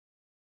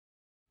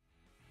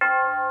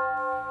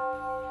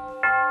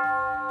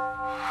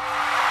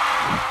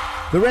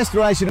The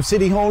restoration of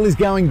City Hall is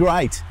going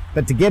great,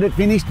 but to get it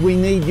finished, we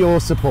need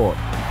your support.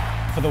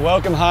 For the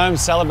welcome home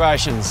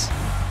celebrations.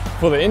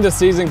 For the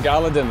end-of-season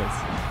gala dinners.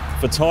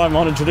 For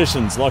time-honoured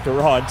traditions like a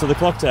ride to the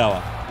clock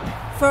tower.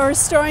 For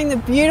restoring the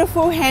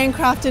beautiful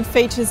handcrafted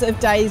features of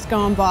days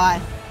gone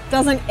by.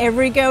 Doesn't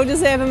every girl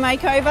deserve a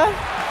makeover?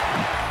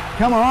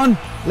 Come on,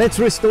 let's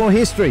restore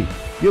history.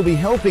 You'll be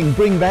helping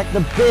bring back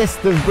the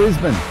best of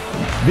Brisbane.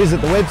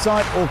 Visit the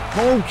website or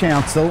call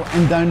council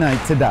and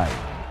donate today.